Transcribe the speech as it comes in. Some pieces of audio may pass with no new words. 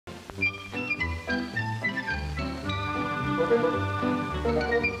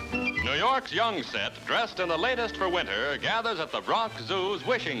New York's young set, dressed in the latest for winter, gathers at the Bronx Zoo's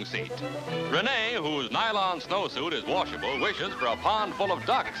wishing seat. Renee, whose nylon snowsuit is washable, wishes for a pond full of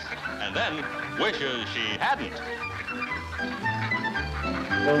ducks, and then wishes she hadn't.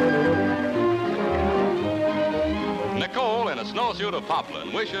 Nicole, in a snowsuit of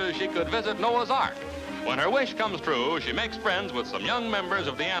poplin, wishes she could visit Noah's Ark. When her wish comes true, she makes friends with some young members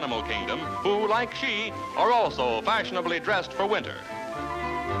of the animal kingdom who, like she, are also fashionably dressed for winter.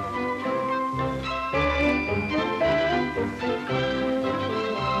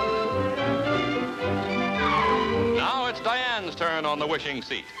 Now it's Diane's turn on the wishing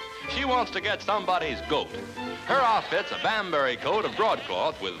seat. She wants to get somebody's goat. Her outfit's a Bambury coat of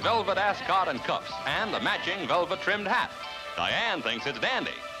broadcloth with velvet ascot and cuffs and the matching velvet-trimmed hat. Diane thinks it's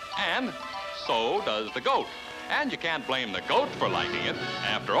dandy, and so does the goat. And you can't blame the goat for liking it.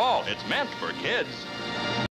 After all, it's meant for kids.